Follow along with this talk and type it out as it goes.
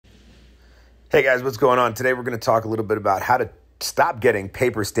Hey guys, what's going on? Today we're going to talk a little bit about how to stop getting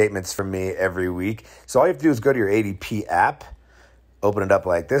paper statements from me every week. So all you have to do is go to your ADP app, open it up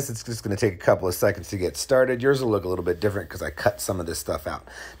like this. It's just going to take a couple of seconds to get started. Yours will look a little bit different because I cut some of this stuff out.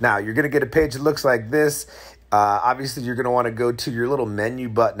 Now you're going to get a page that looks like this. Obviously you're going to want to go to your little menu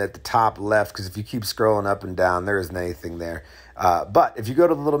button at the top left, because if you keep scrolling up and down, there isn't anything there. But if you go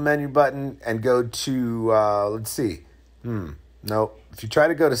to the little menu button and go to, let's see, no, if you try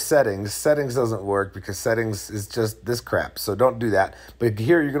to go to settings doesn't work because settings is just this crap. So don't do that. But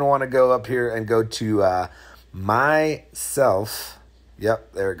here you're going to want to go up here and go to myself.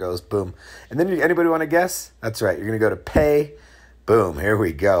 Yep, there it goes. Boom. And then anybody want to guess? That's right. You're going to go to pay. Boom. Here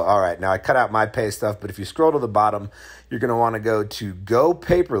we go. All right. Now I cut out my pay stuff, but if you scroll to the bottom, you're going to want to go to go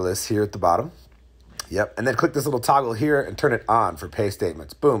paperless here at the bottom. Yep. And then click this little toggle here and turn it on for pay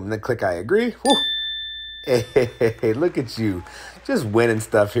statements. Boom. And then click I agree. Whew. Hey, look at you. Just winning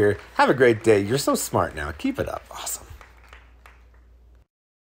stuff here. Have a great day. You're so smart now. Keep it up. Awesome.